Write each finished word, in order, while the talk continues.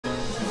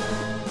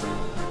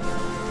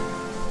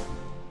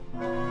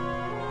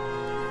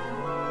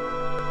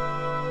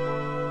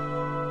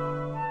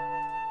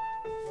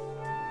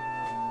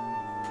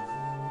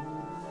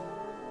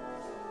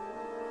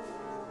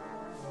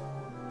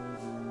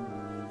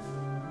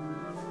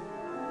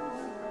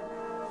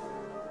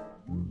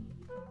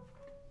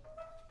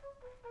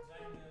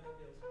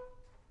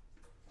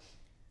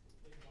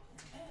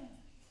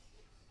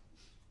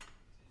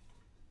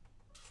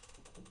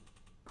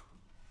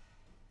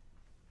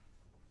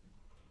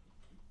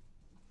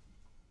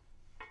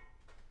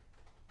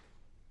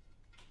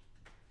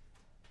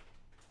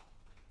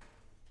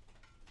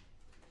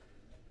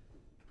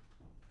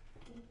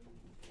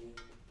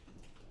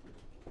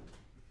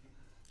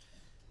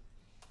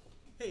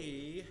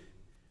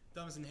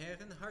Dames en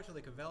heren,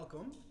 hartelijk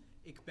welkom.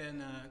 Ik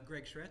ben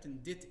Greg Schret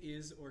en dit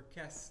is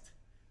Orkest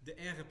De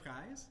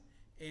Ereprijs.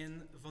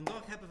 En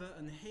vandaag hebben we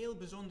een heel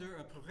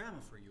bijzonder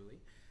programma voor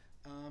jullie.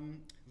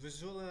 We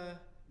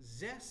zullen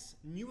 6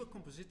 nieuwe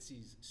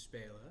composities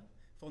spelen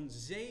van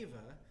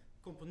 7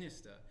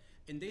 componisten.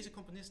 En deze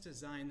componisten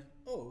zijn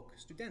ook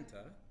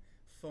studenten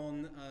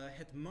van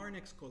het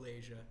Marnix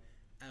College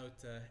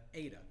uit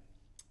Ede.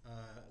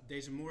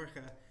 Deze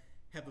morgen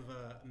hebben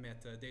we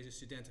met deze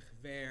studenten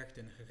gewerkt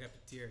en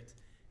gerepeteerd.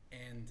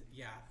 En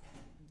ja,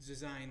 ze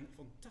zijn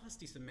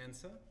fantastische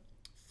mensen,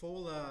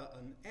 vol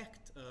een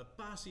echt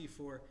passie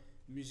voor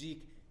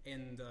muziek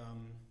en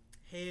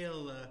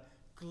heel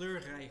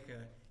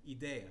kleurrijke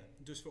ideeën.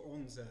 Dus voor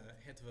ons,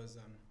 het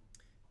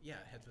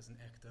was een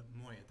echt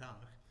mooie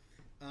dag.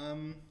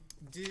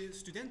 De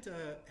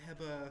studenten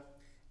hebben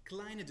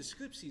kleine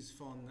descripties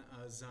van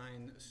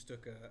zijn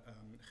stukken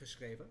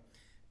geschreven.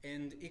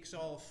 En ik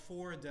zal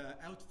voor de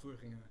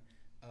uitvoeringen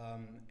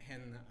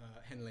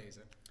hen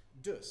lezen.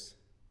 Dus,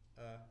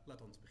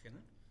 laten we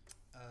beginnen.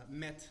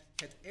 Met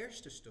het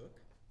eerste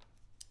stuk.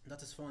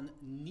 Dat is van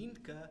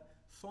Nienke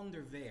van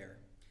der Weer.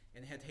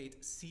 En het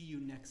heet See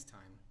You Next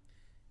Time.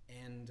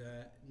 En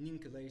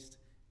Nienke leest: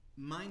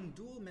 mijn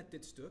doel met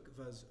dit stuk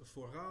was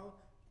vooral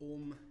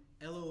om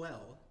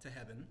LOL te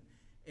hebben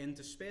en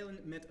te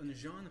spelen met een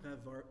genre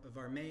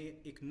waarmee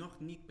ik nog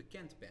niet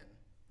bekend ben.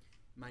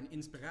 Mijn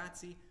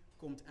inspiratie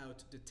komt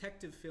uit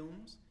detective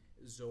films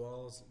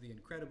zoals The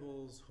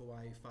Incredibles,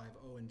 Hawaii 5-0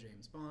 en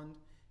James Bond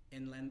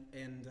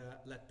en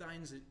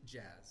Latijnse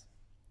jazz.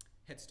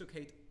 Het stuk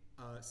heet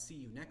See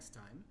You Next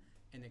Time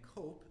en ik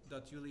hoop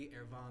dat jullie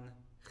ervan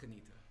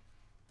genieten.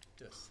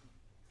 Dus,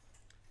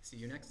 see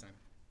you next time.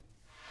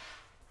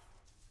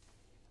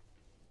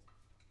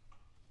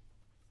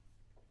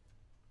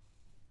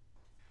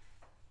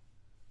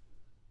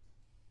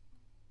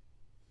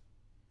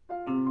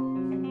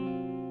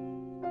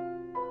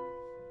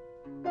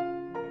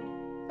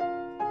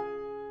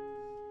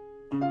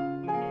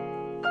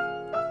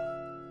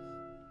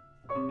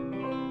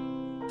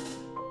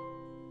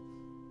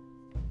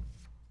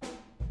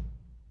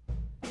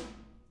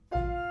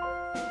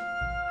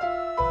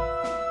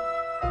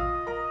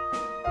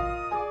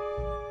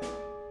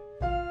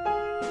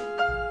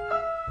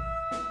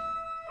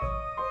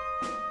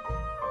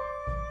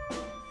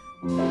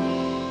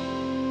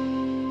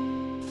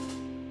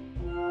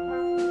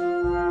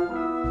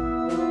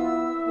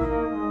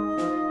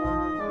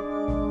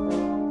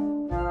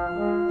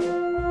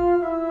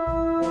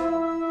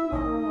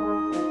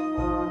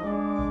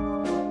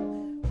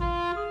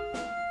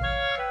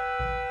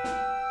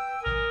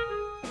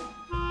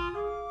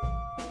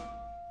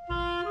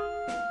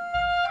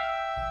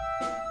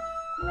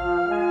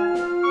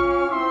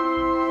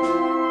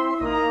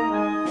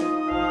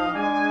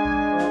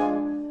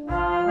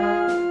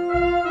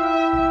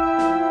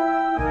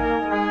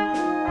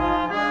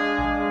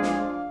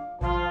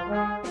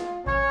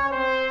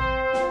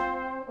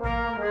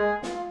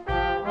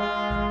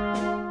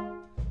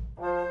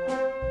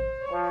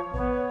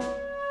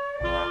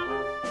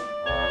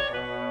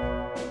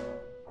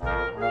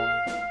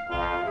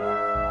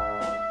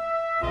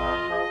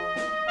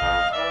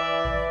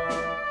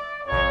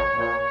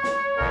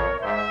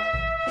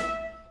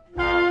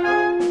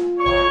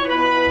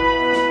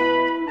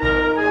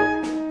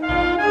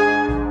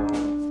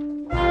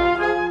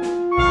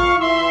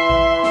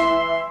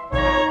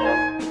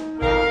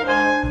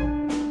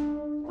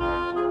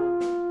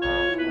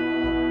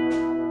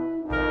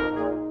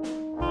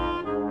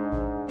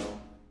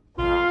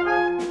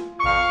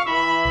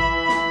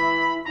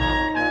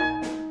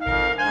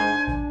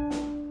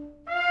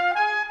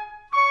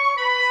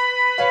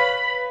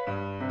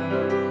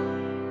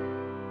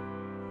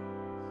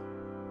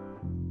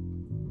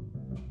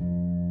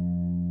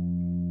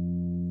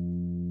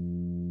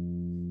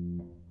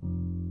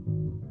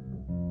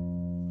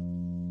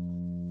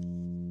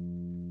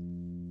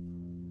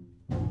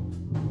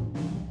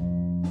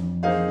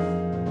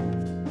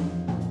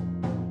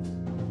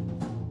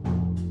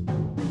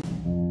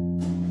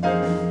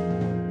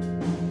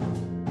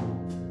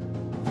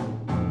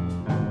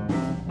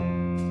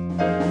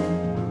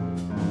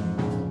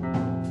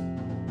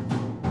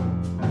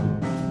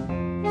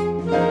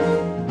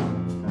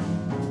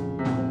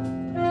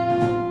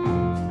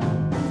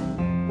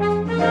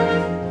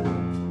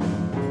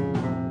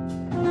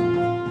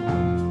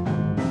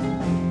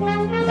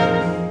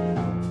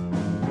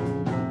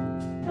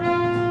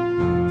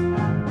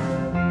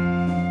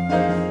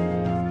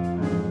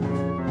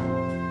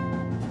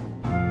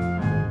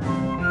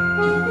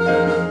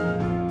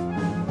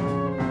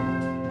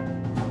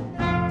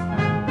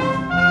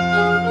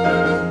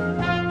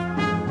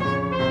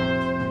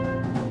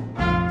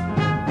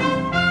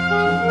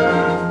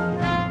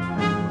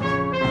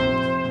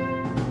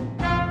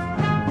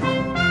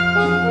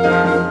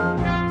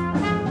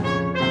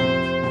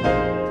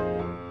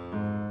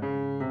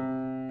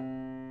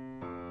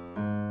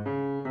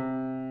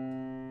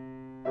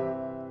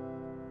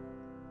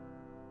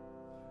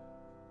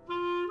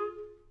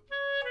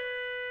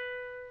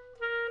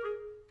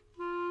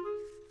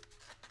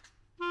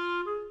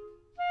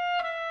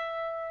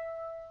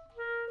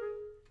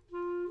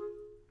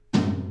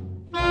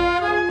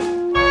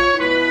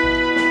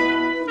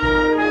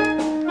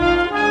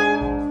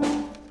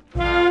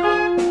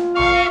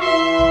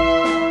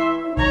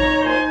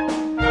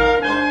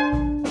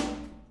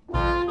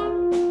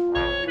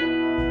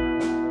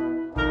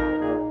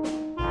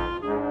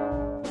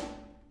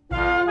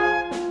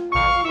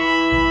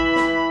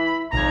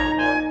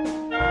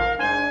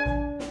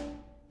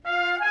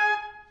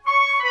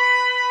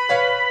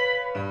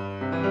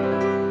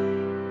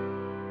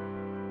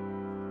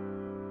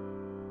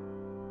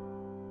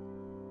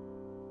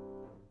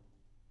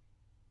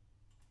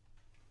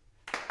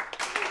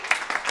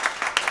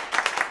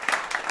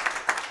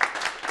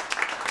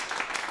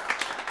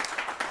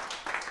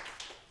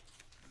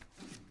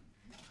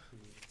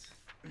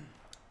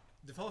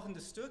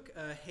 volgende stuk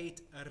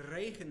heet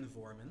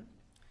Regenvormen.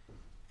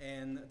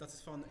 En dat is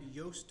van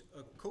Joost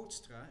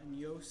Kootstra. En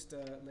Joost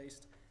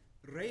leest: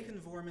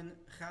 Regenvormen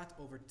gaat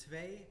over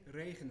 2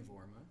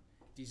 regenwormen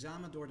die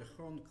samen door de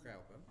grond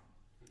kruipen.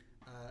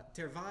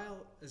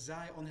 Terwijl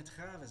zij aan het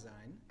graven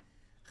zijn,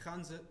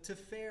 gaan ze te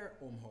ver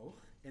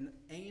omhoog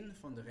en 1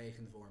 van de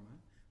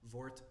regenwormen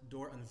wordt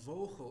door een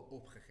vogel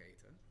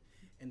opgegeten.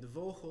 En de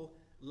vogel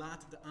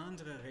laat de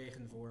andere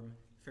regenworm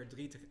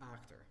verdrietig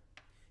achter.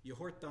 Je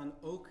hoort dan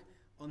ook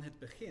aan het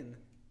begin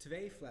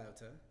 2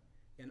 fluiten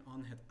en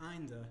aan het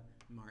einde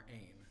maar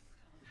 1.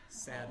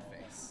 Sad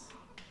face.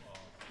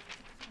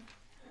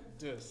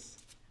 Dus,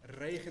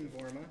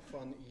 Regenwormen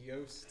van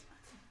Joost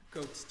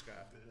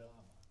Kootstra.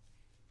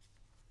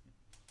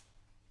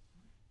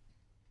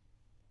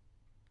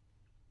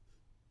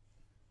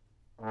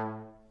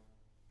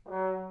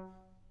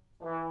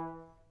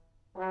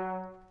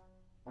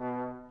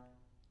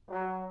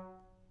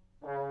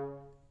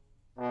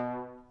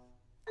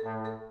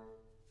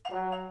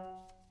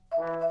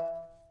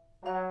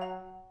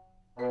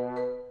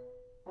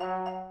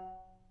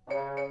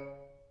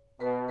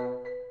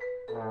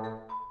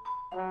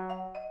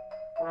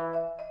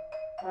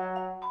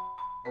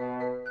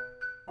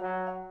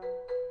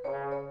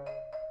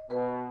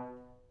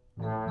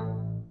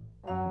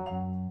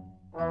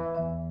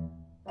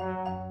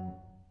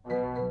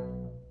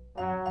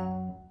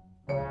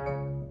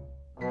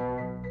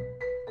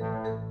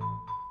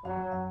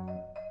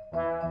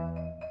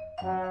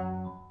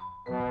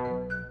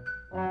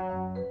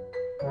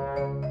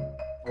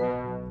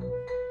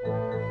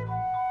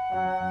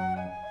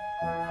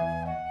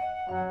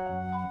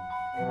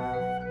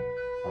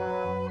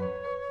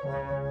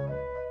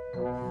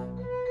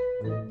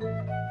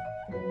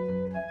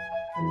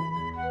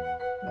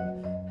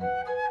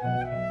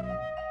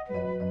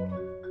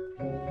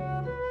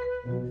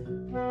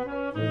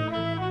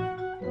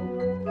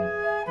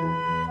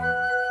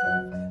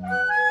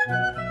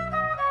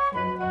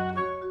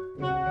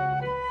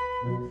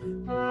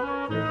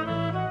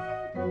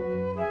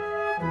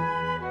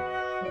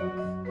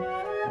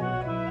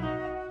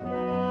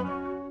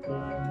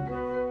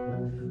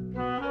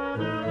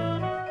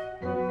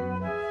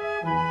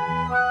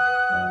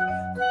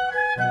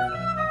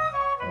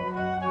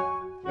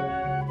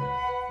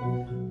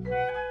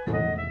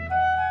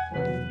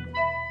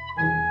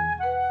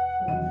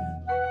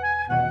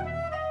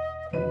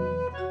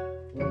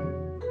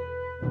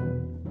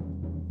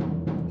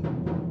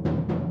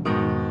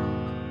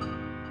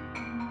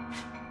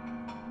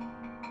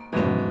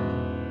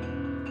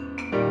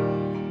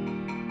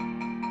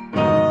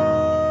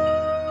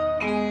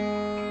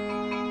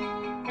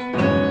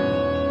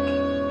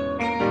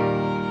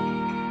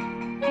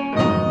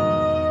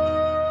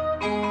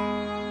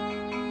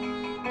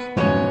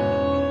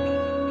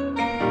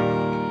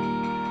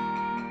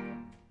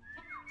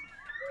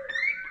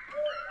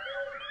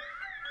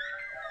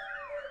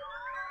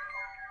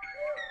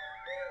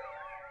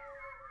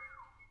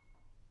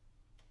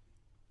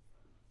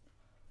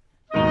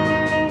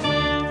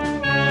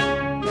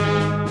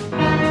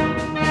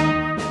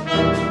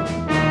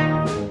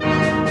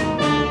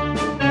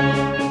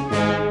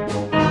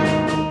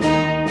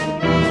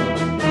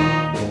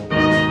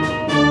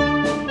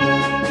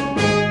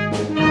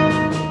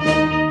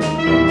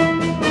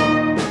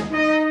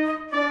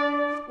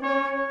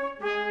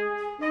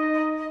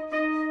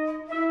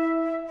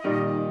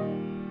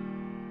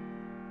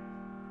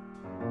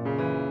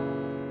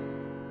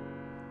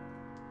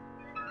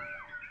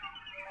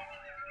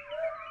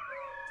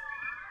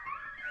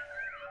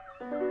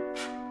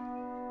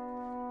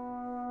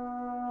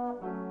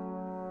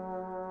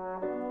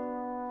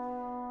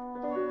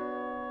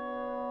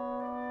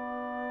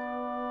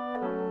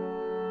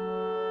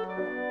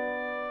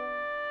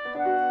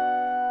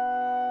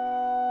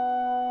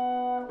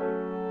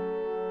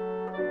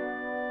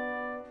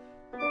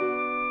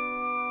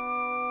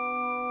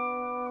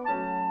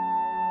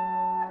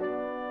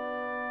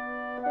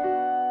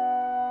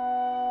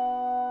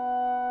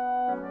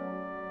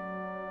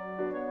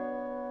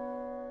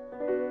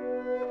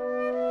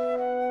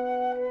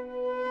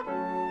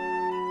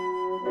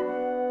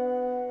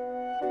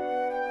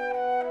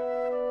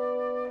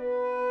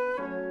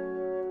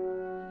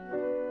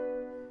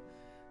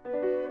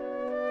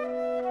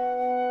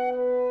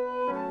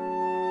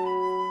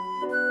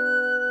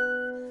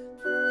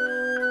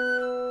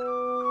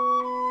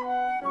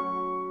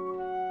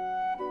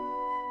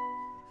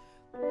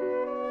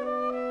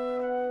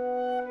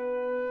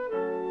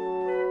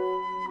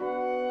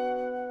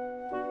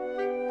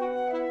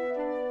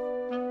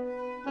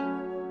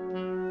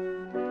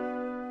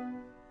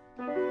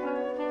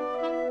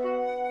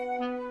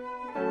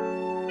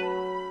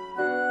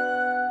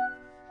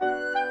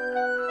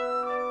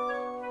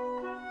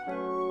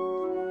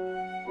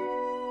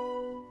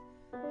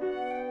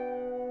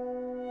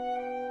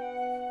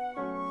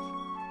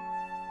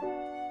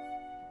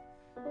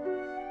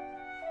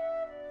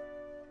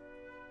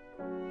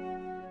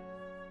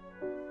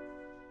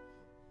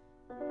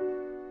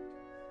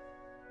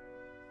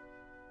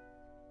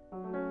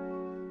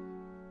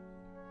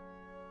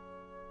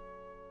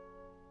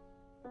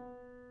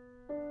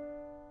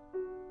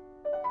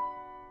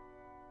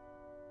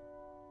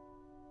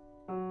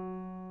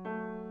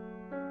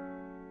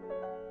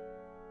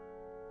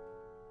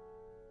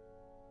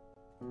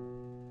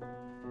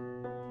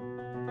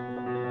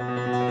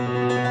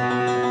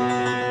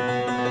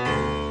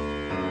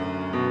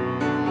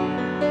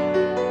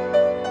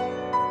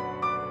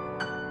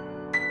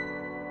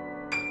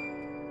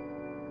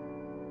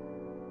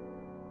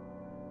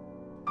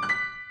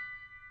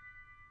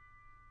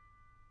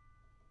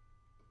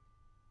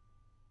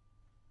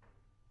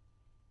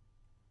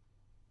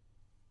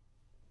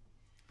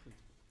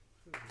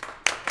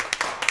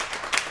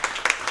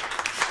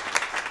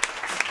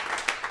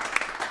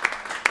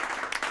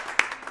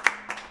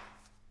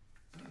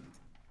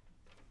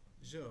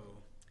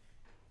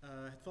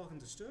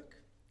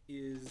 stuk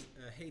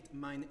heet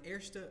Mijn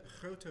Eerste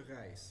Grote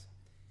Reis.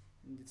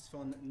 En dit is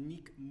van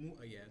Niek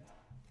Mouyed.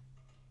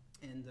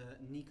 En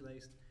Niek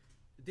leest: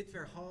 dit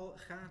verhaal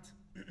gaat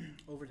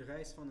over de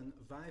reis van een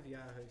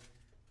 5-jarig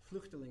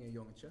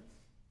vluchtelingenjongetje.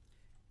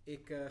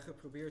 Ik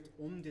geprobeerd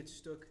om dit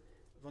stuk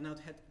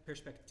vanuit het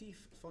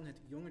perspectief van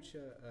het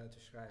jongetje te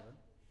schrijven.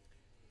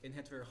 In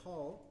het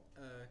verhaal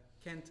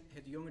kent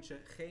het jongetje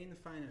geen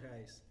fijne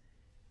reis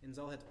en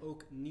zal het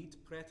ook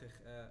niet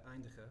prettig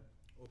eindigen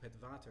op het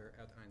water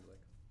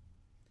uiteindelijk.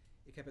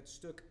 Ik heb het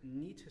stuk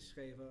niet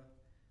geschreven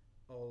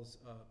als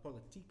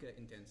politieke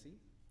intentie.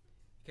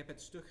 Ik heb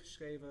het stuk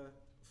geschreven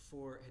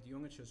voor het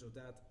jongetje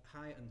zodat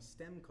hij een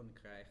stem kon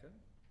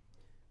krijgen,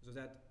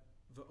 zodat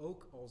we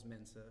ook als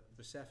mensen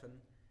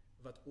beseffen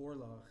wat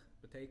oorlog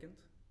betekent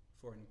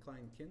voor een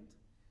klein kind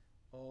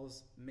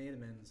als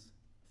medemens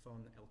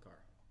van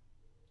elkaar.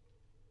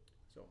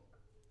 Zo,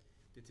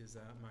 dit is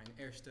mijn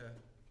eerste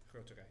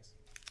grote reis.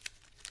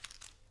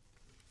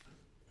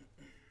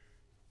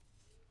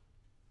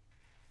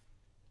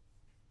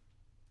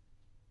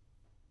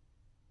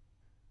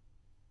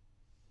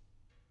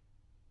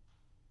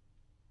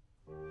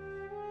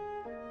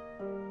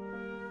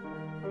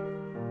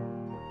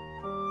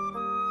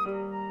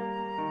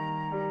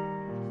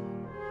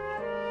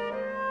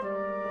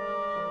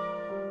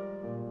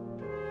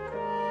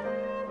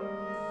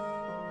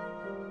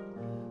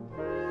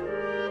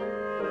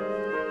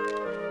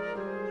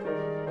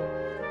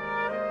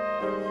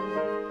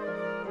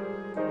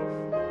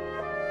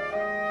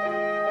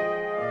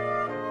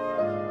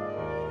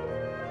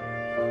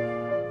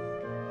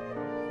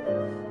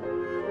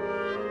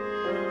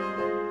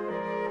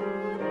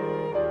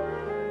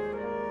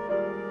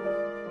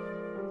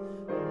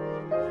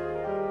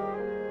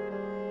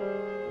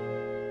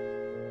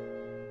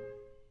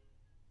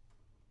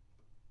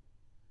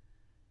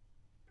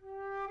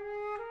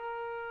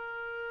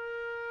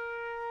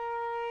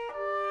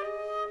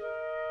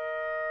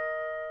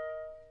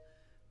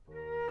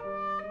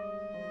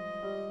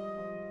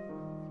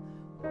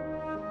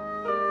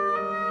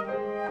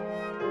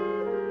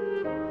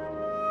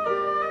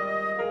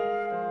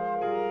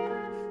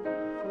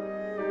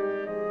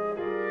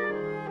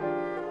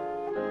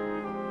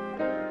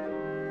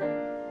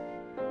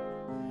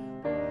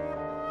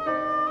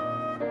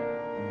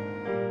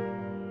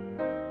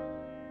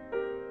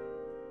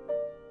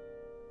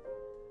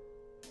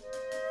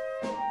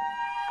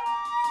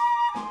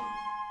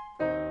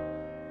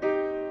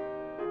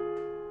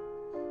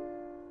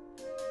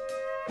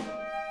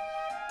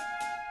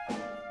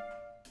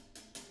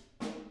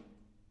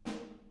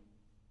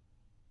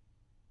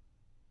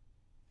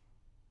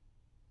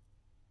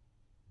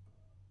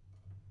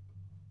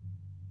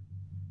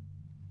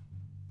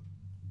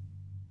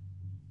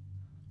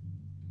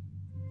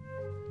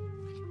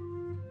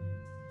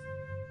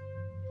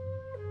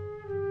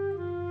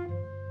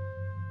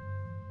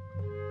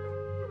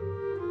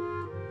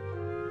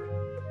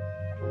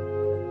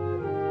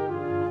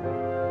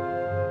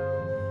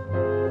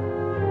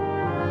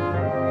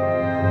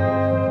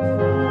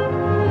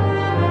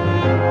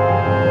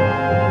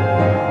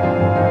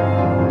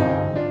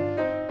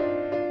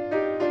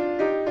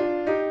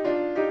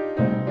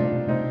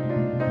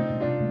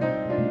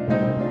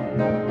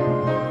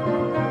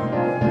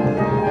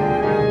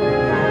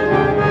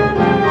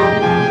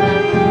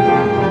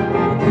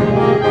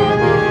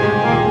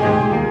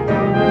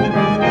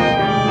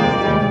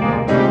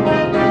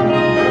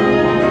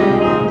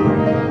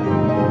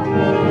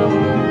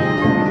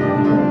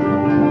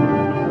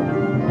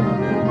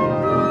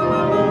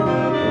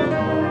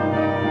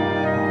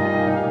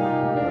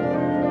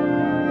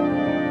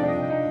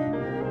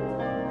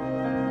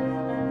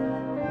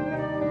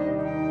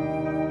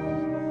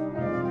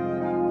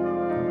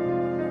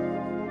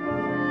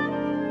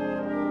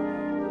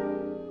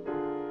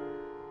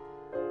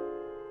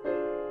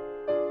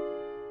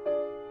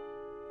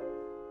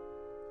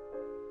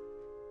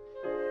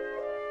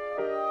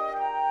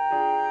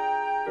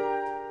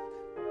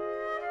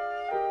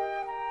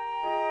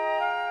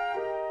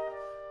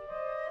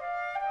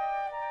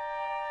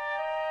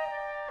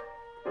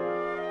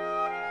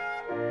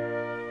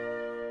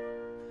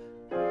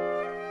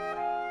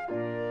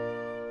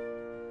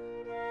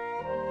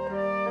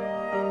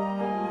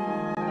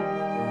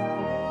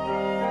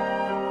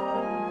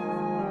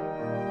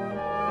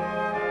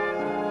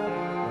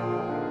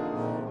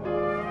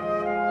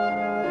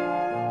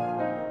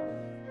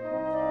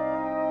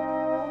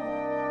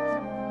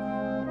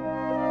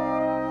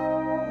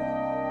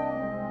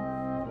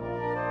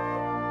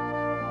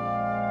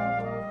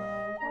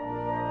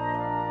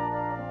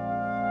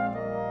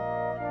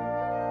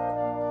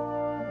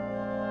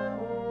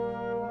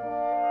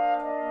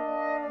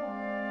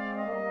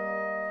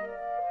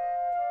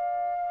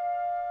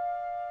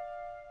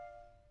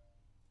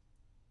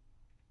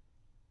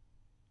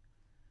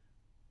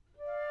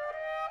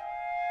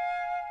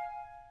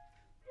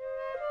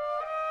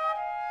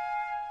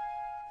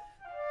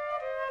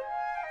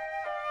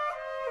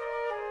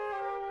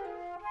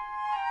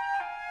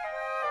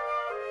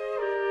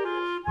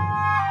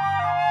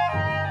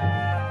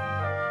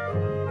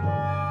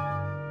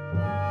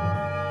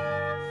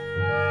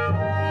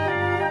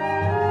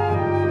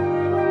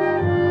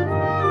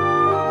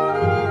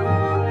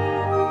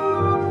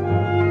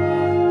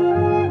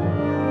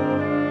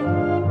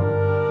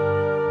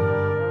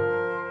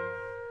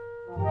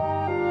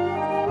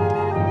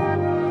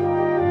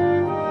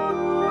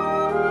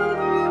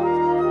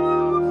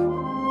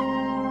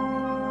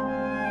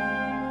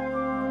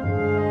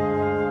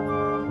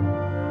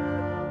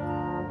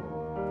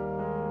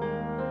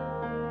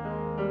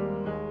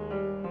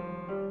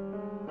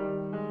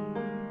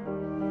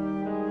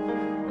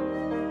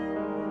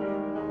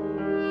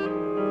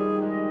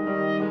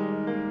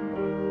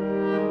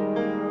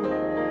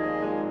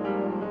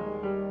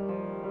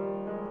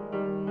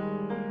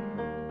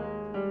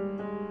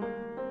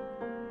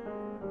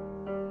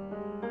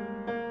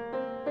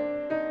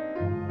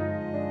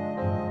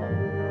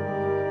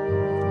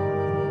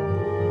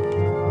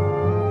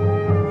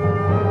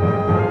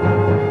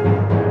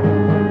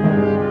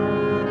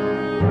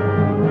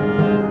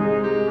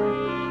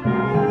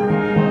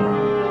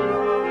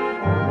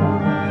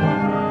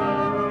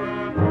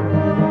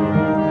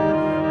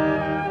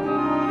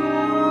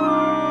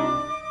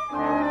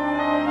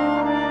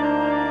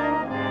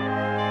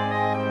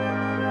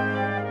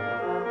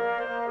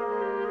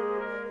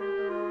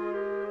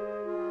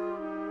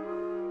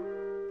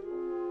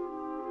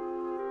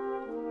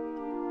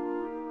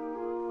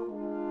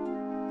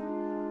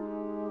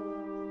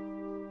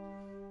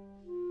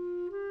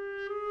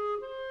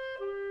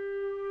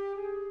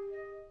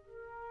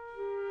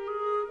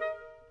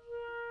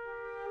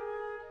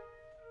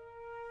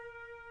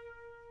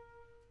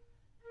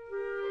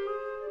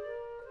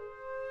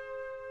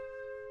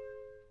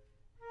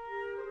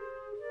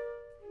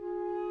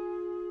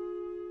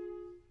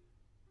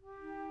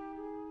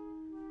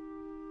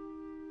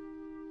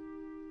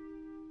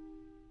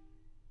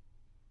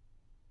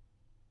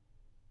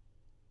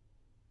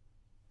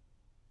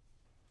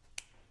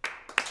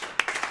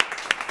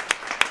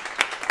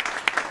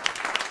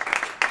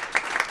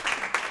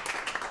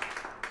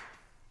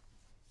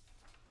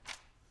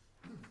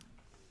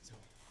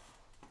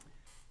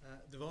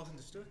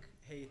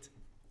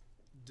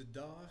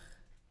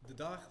 De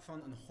dag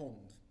van een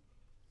hond.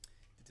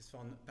 Dit is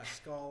van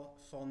Pascal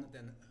van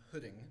den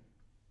Hudding.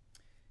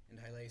 En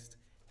hij leest: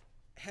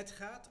 Het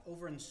gaat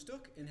over een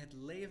stuk in het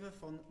leven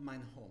van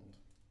mijn hond.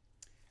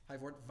 Hij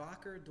wordt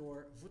wakker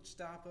door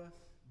voetstappen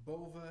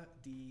boven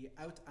die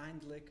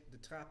uiteindelijk de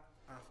trap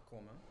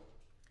afkomen.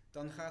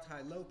 Dan gaat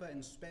hij lopen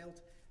en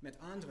speelt met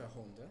andere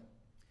honden,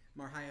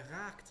 maar hij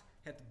raakt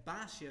het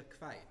baasje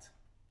kwijt.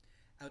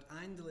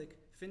 Uiteindelijk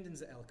vinden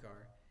ze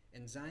elkaar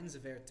en zijn ze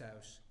weer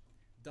thuis.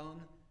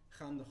 Dan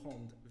gaan de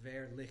hond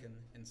weer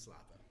liggen en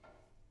slapen.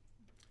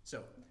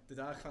 Zo, de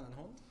dag van een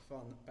hond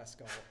van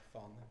Pascal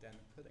van den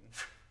Hudding.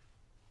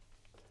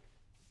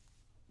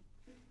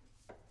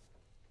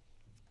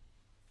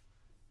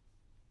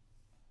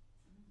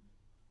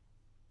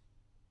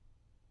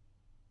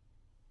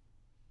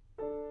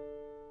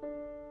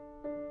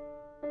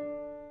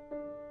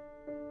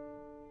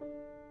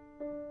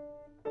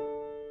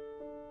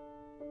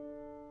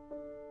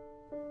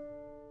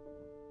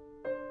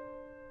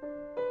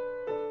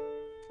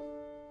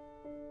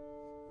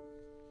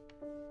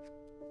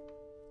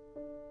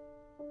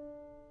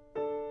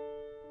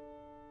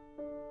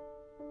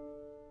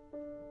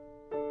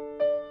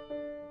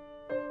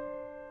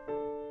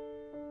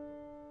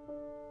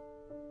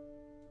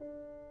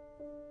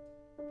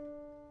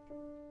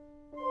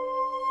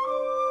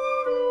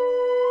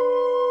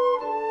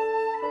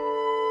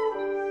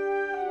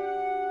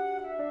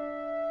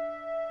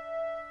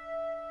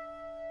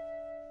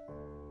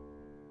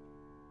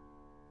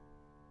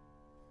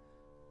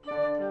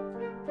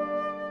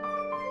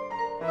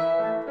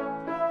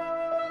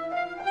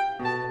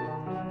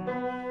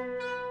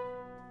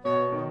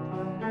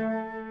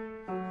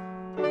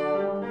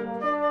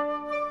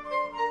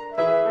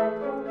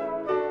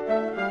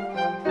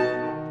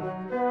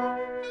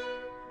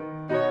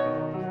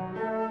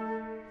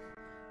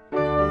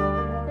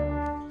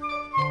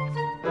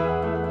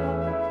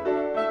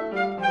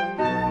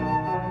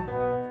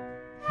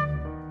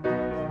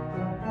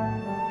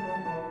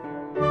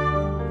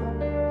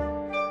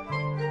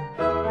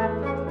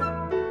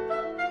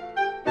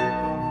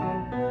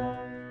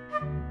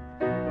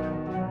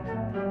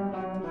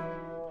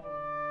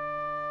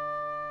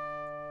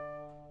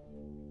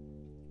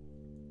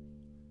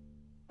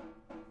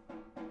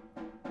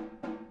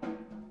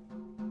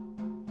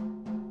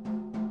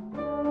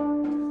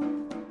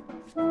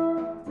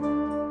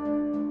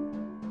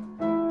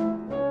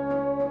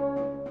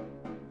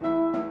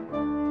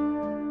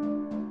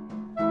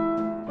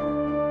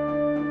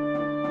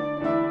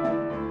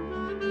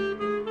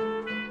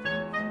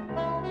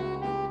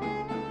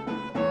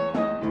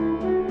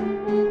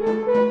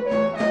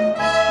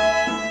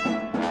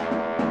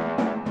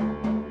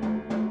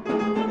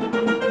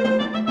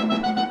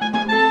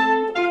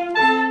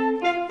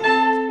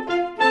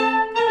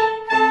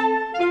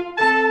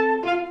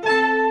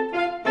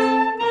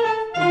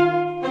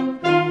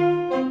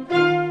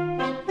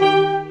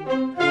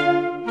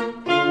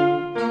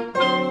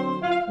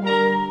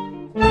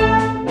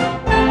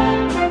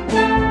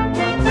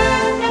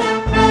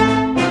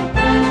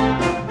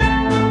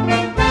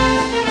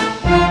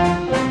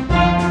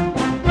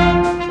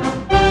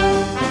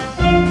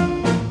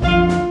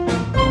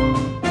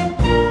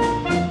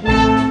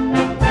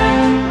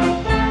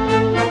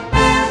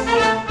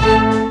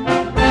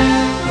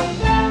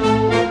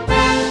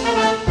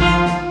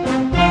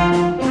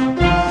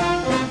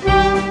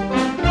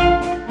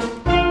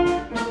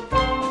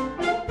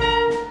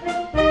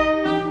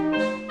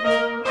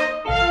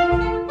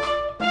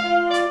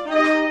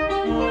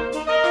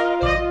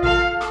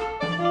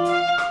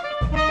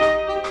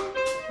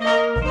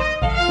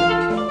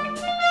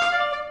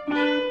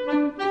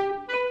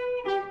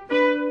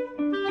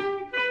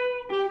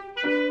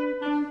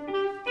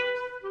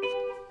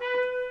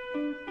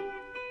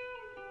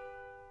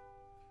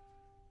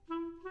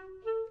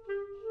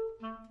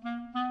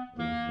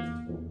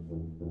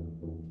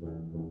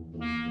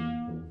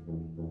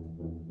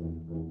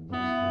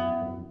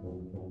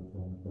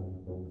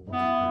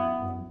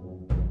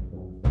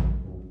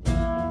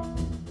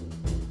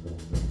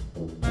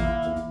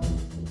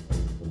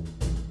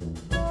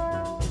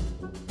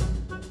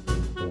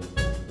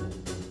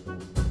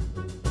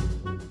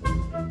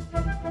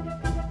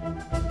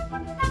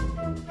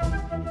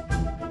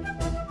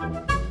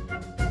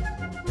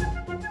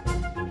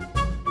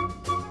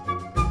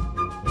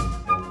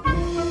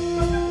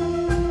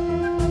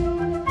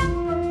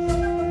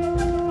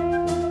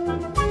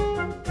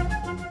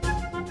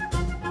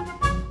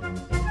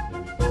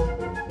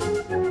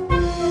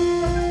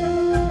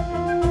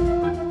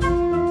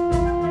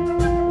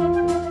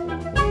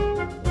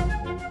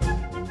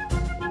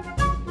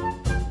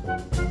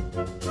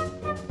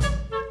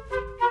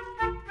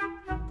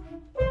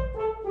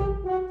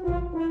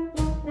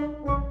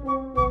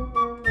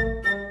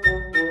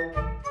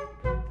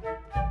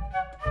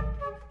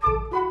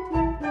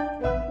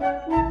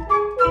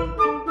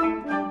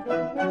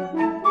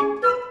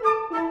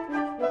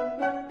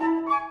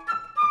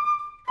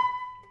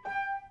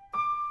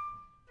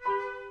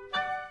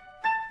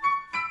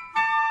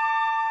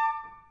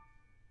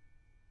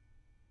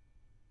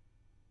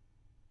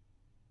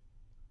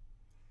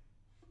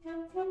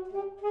 Super.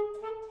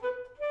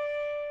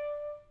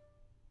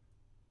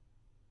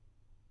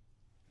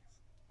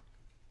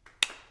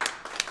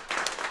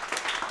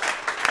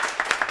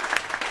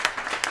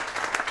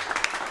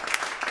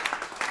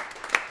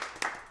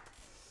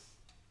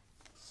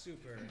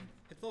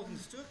 Het volgende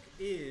stuk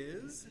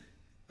is,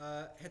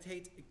 het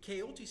heet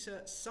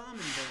Chaotische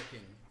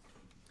Samenwerking.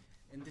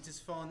 En dit is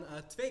van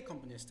twee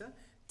componisten,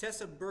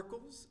 Tessa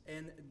Burkels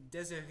en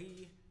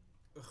Desiree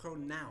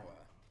Gronauwe.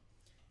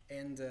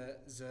 En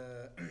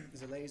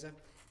ze lezen,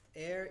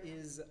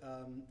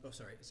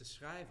 ze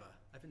schrijven,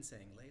 I've been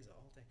saying lezen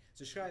altijd.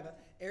 Ze schrijven,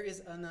 er is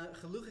een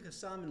gelukkige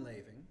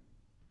samenleving,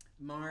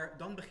 maar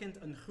dan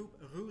begint een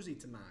groep ruzie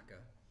te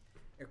maken.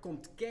 Er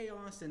komt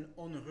chaos en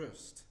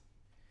onrust.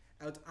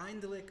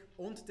 Uiteindelijk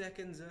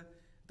ontdekken ze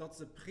dat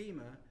ze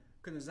prima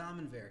kunnen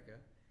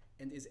samenwerken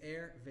en is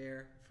er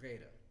weer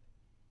vrede.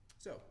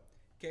 Zo,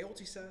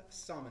 chaotische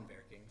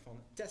samenwerking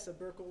van Tessa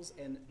Burkels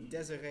en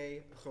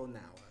Desiree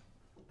Gronauwe.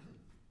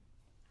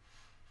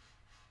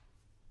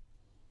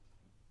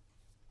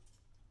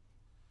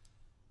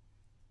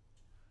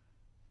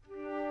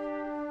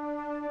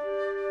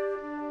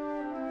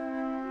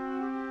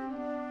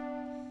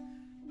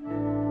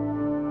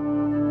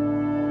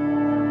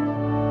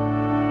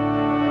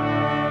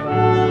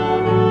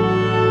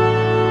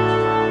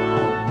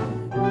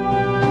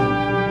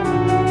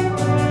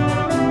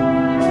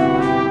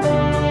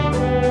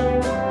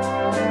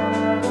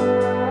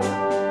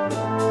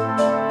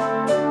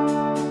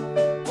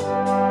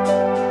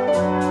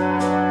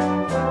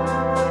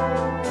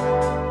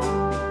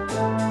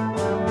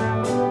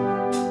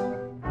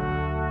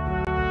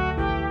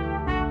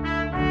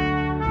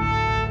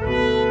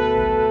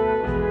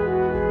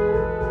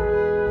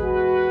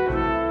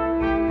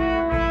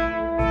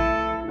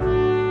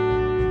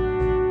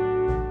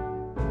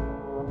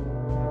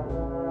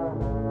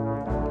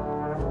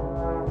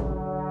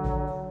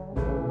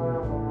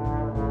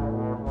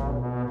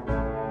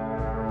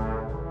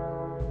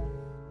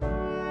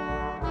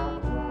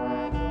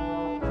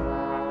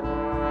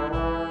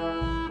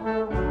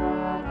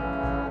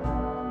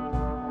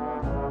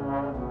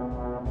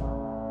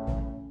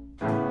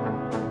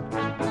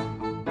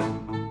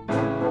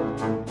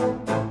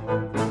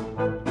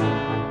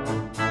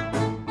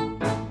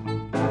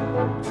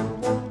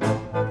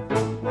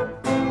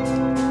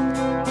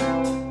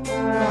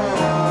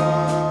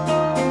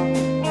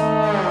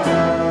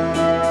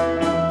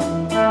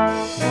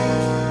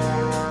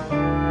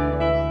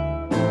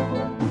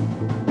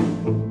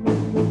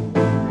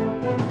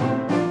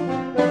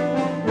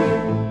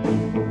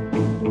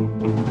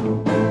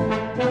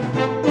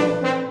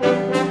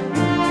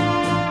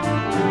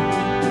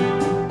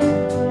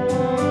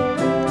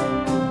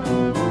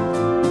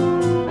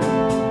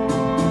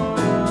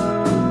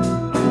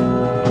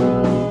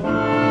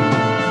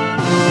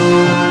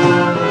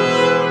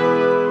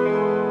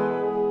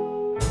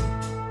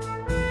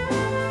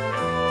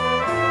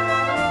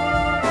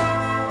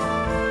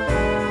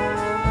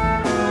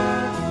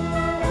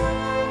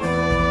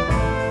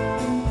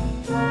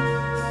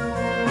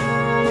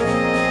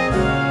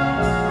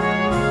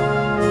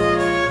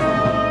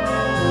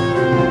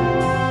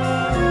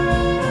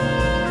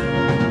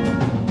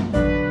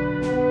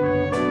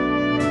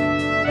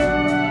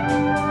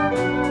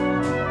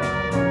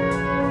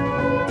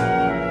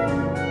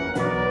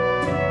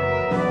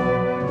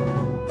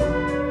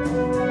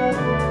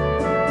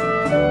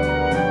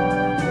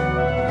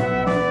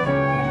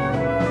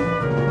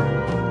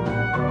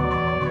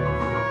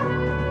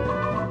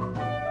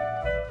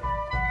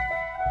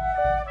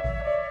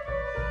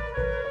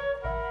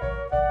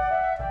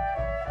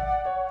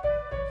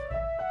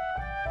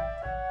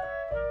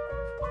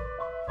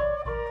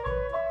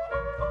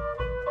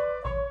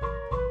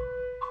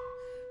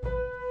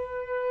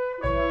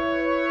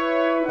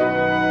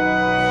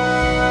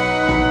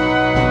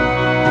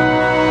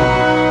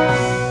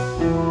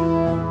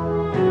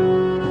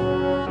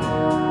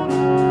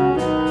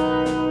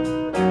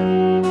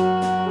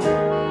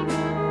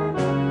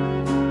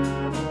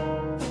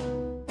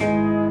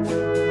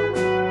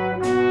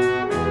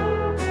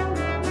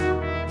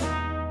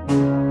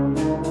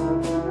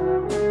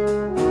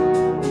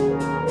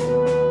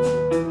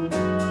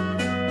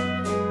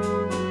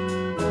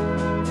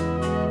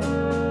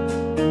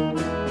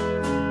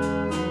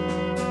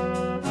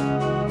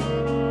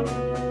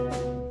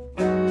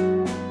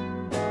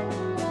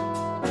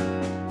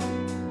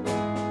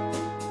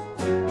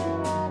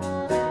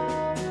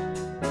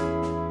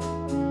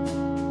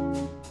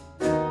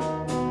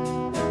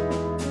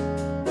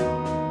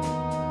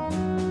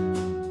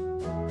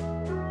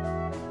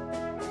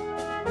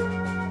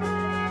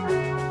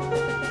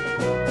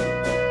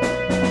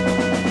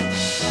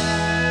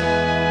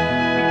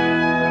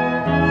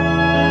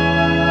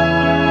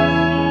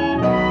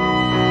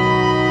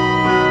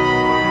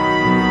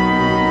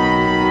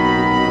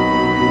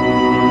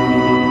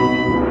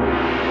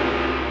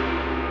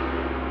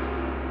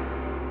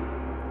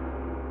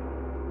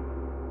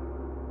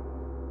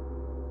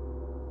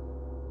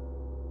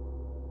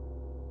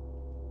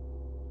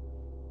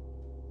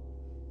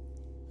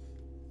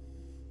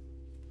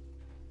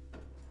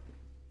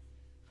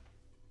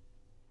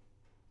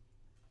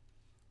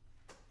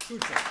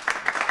 Goed zo.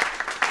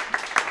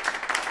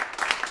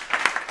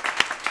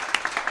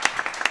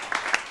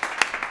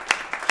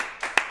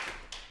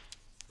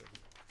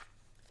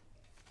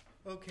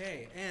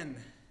 Oké, en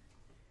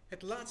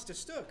het laatste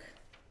stuk.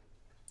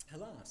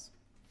 Helaas.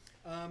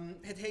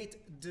 Het heet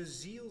De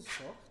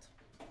Zielstocht.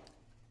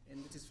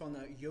 En dit is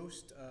van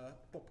Joost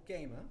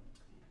Popkema.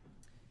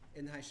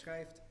 En hij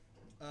schrijft...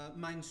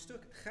 mijn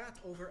stuk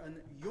gaat over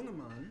een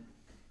jongeman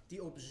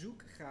die op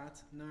zoek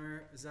gaat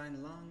naar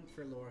zijn lang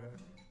verloren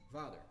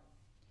vader.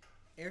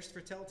 Eerst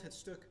vertelt het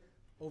stuk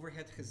over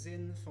het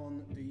gezin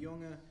van de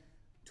jongen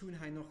toen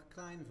hij nog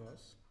klein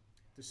was,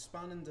 de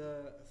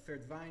spannende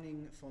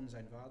verdwijning van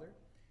zijn vader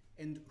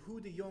en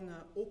hoe de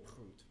jongen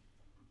opgroeit.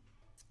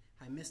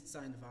 Hij mist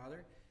zijn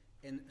vader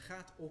en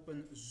gaat op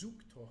een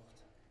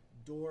zoektocht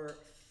door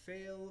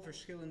veel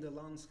verschillende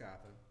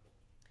landschappen.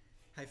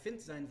 Hij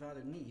vindt zijn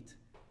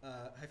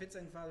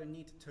vader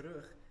niet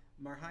terug,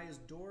 maar hij is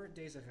door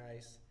deze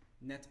reis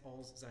net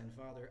als zijn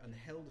vader een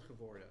held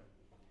geworden.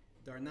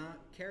 Daarna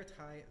keert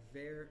hij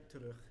weer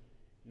terug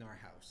naar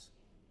huis.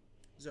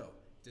 Zo,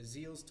 de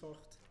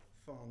zielstocht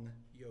van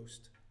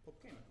Joost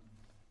Popkema.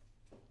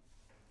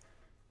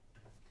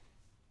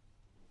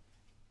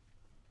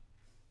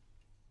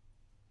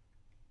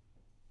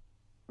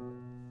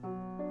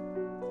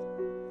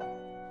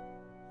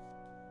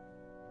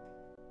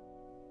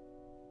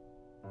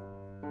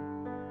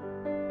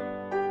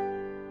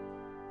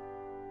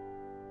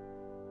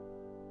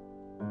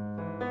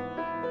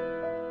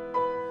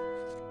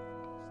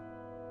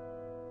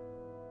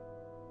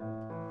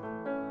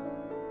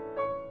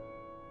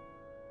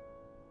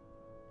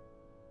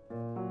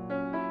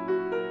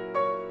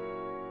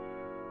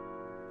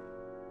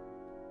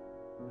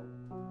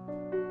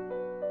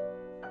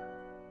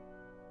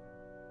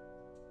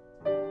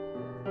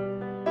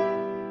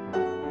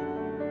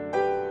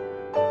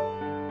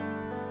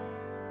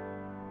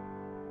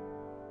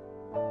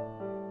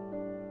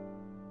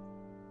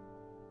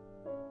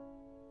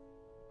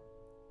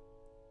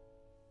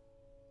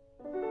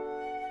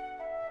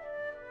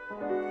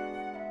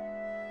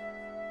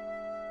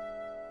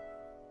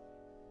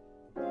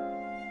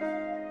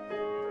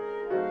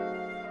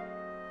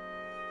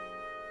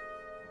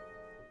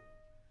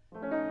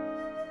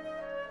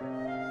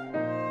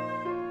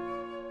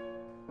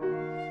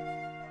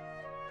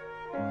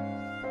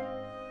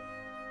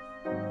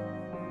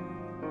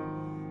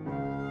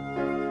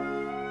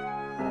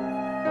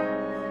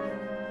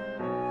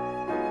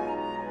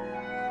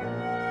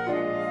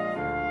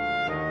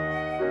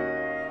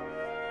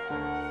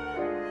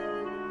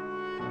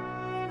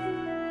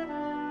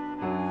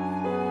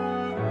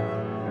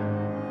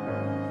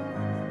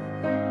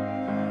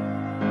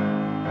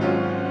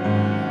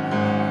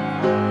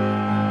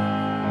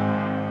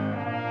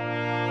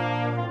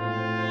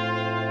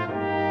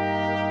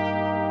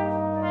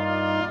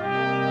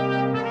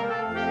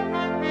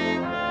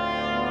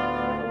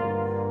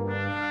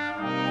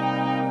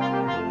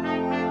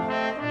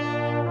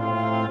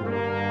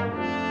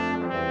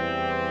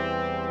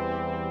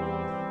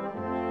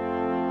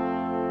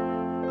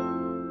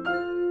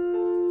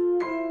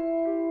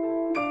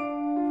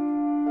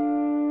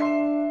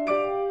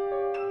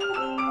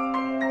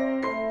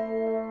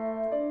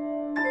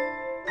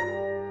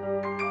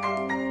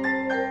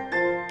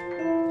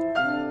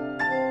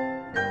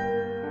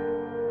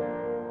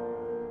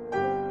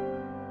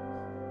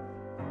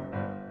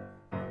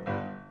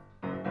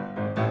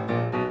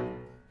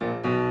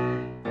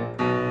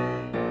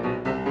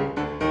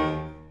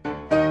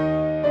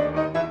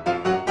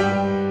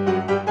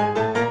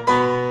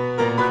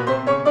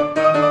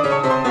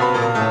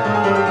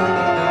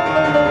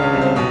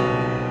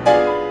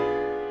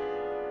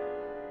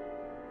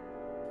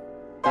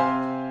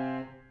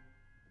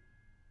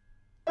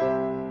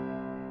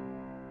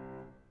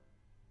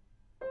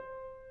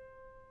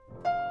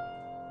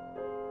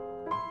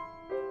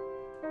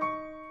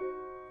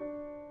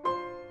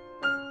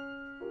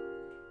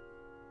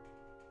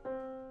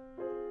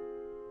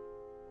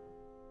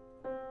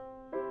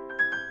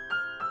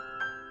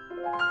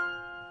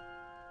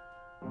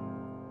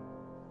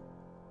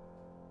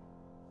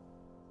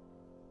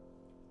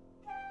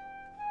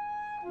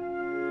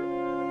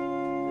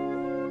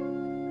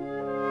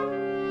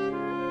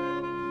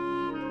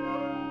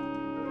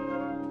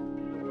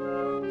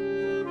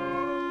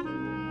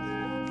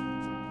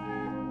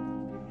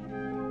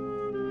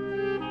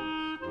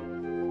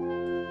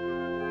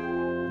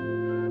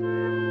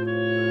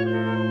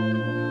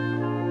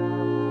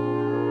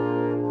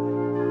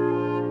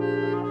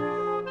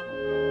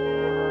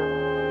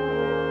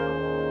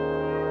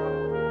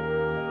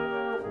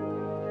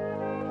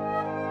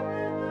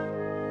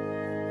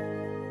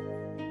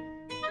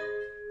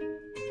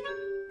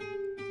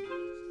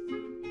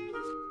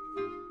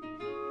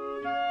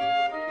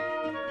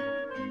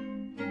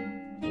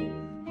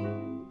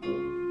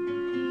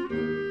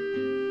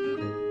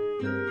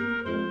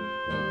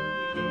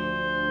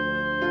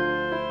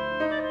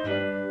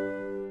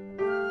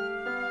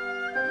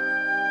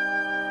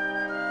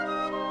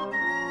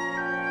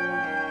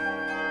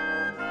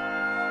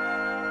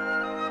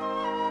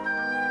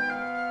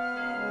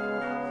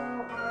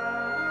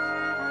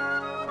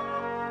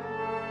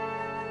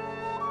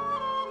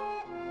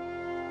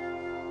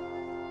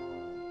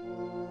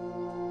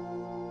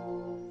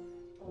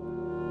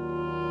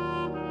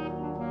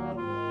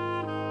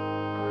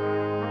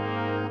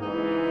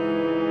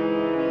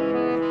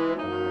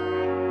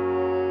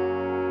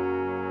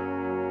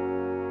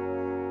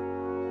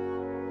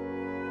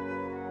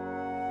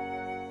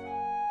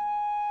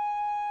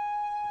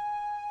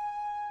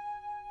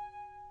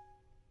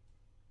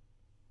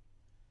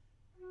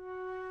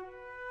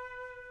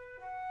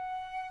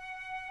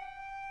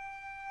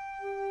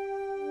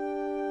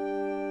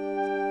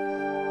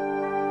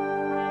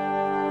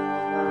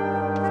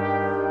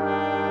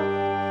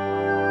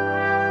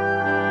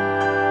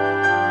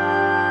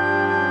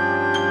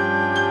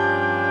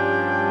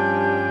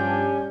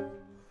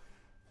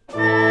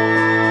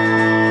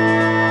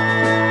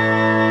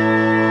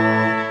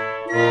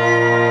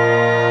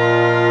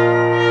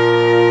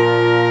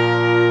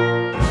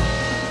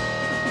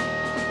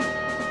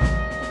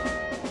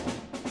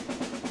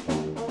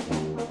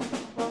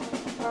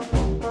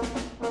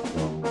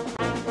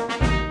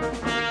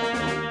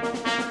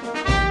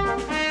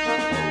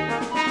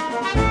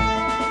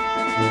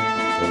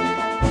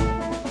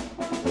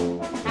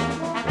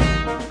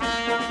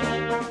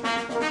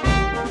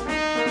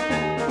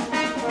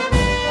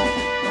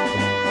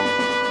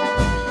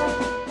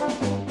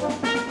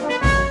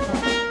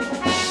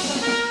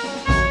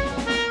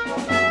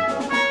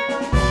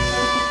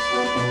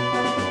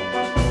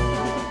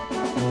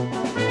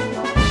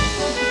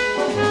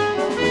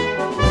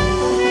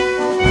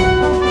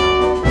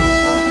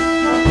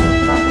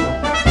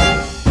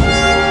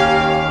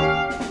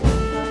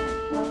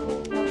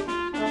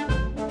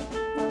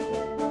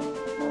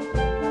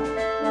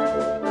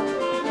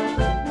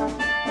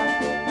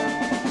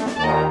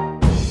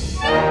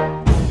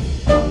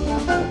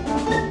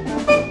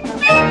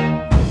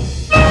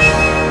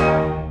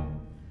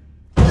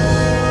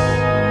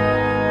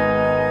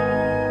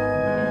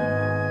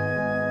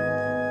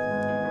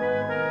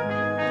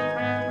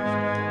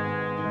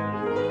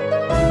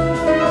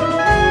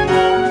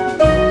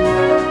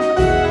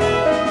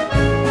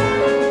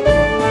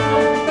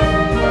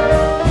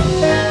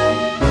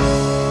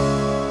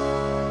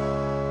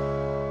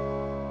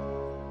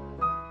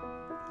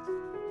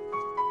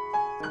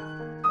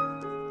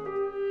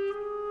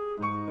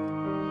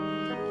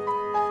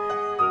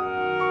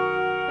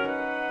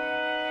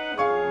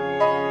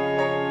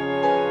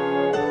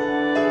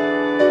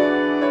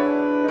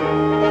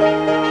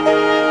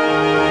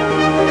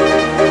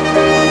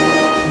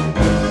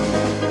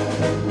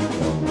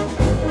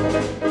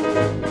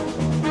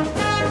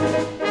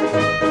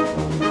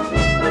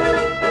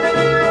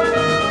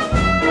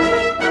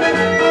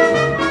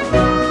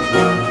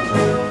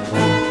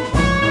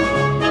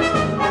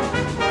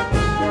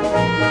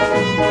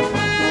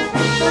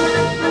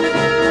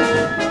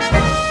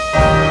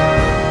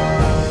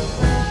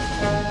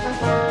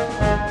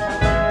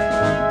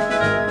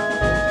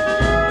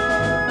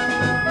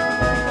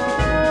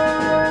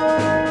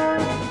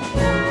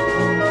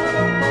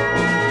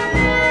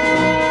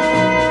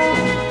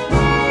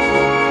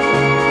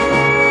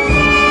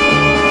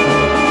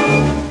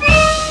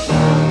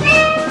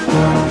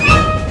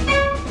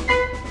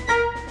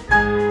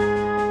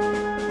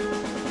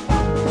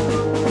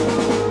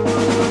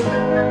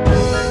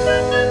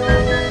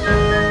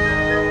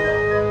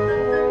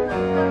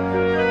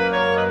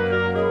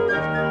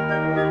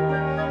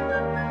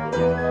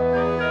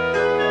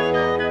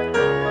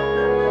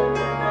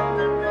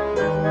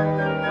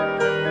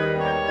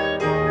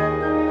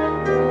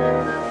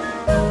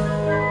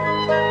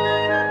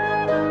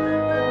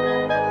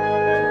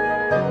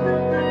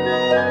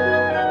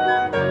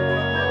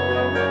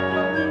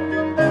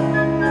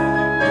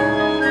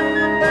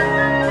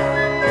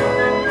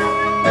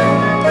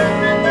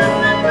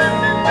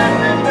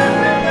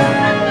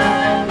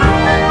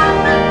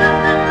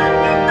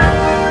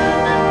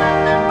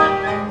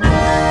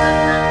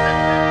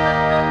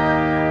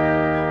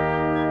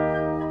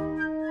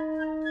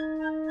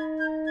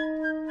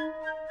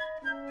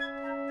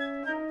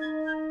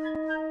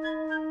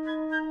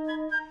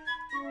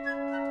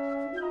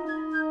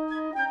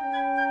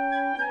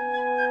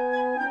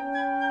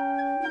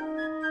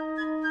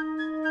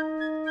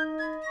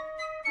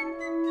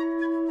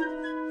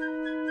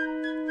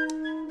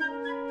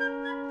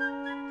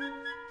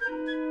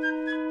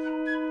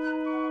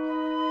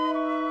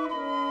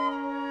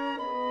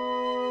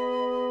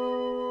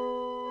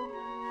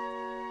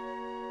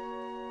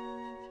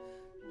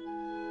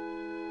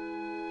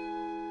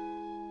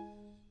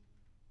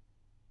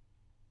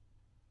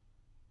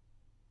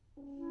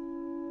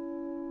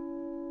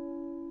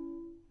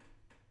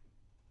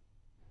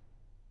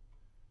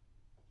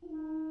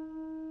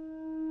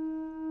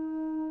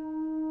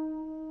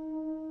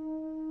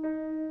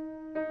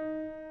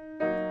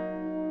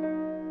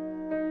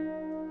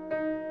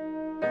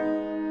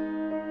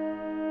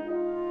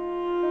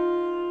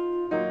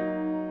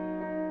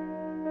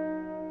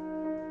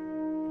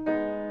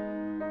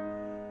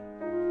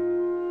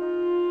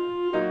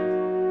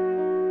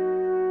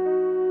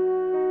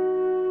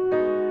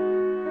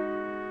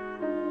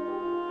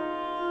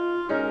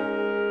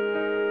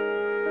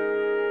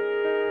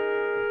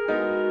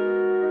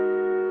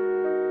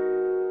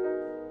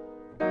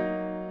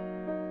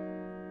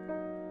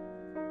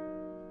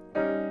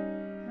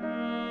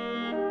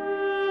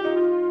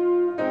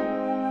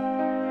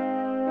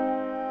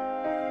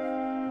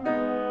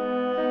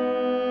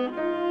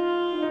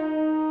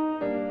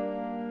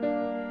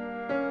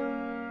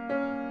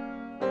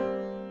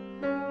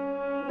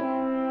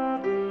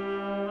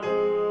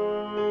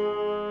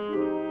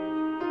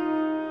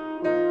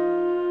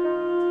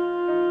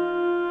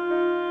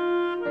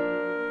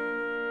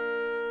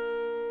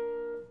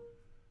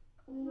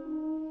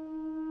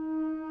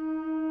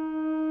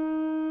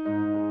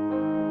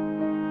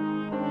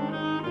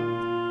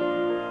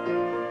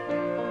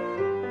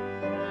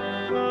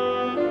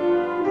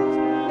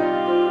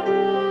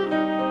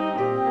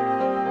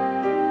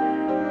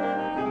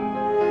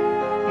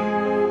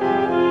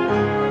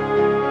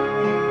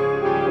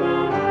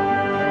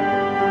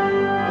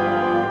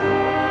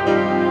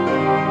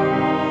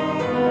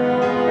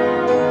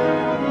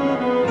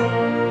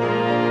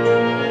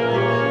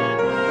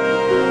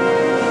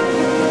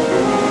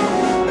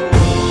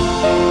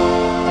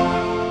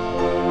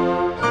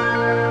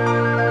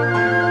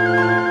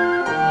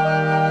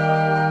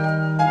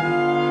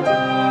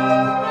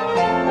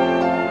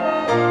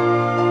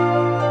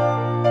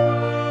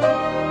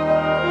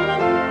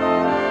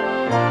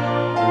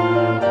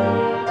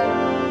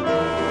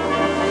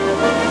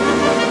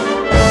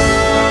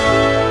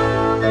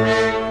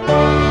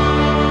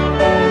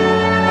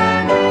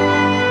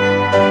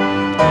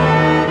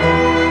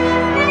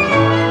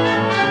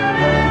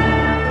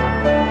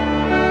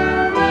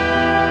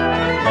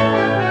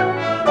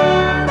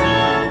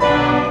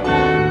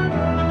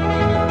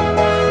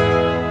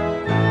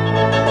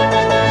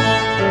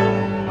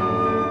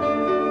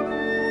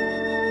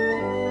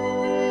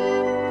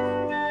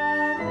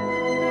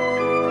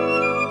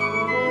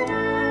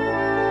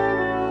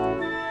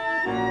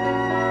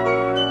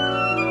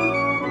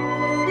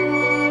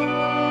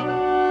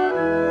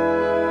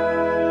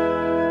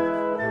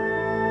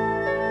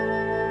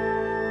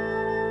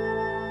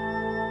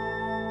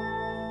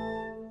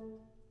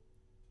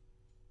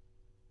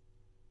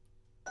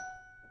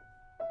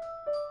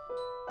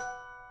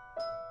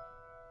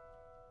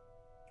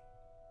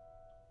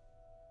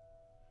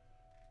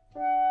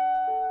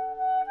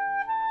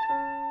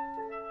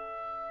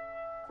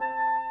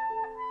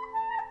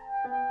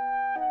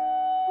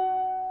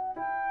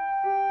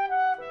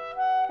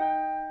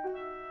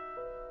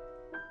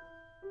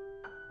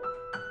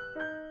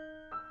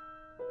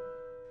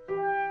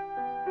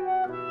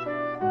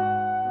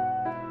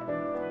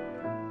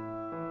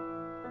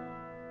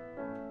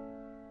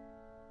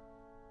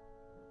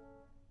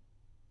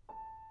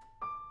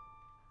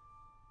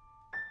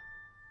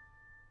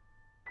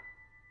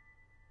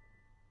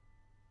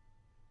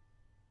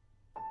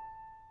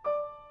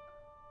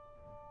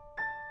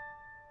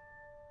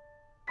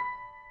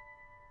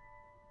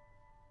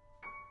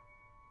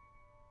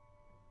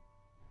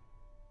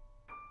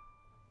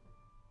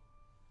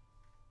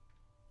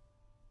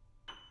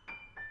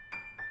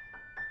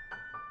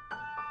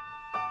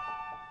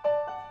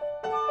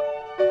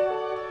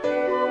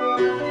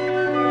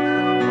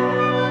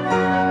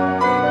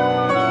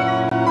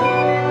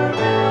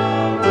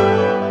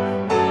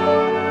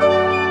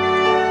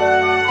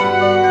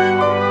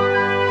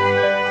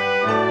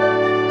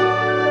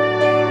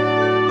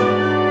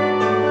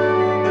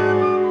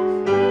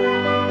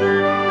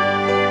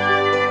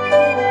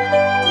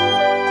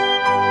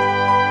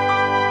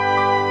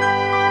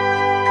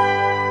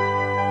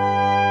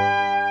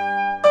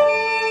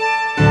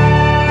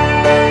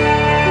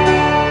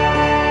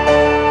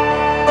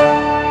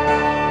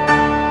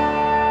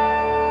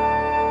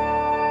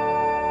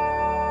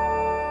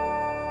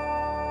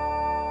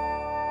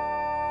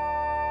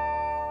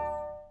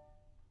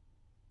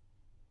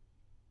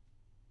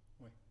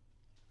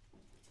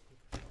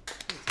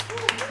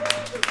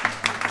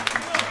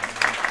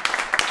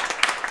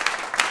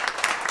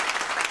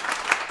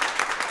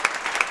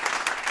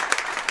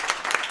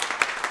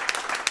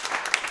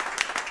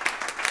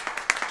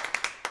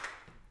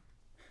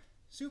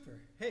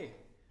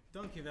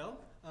 dankjewel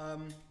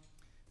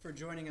for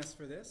joining us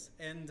for this.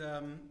 En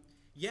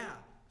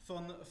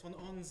van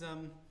ons,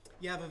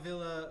 we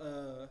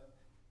willen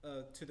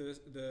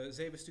de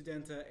 7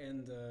 studenten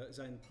en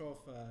zijn prof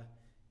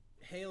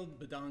heel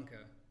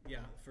bedanken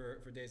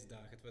voor deze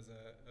dag. Het was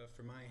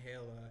voor mij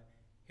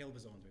heel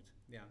bijzonder.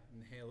 Ja,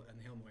 een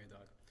heel mooie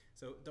dag.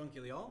 So, dank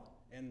jullie al.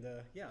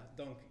 En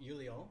dank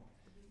jullie al.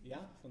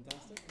 Ja,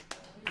 fantastisch.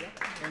 Ja.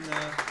 En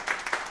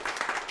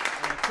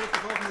tot de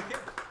volgende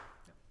keer.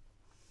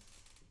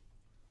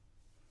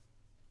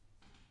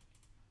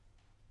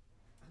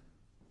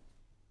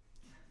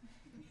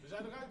 We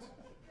zijn eruit.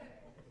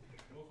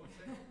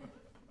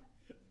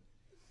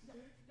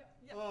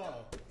 Oh,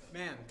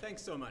 man,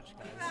 thanks so much,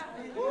 guys.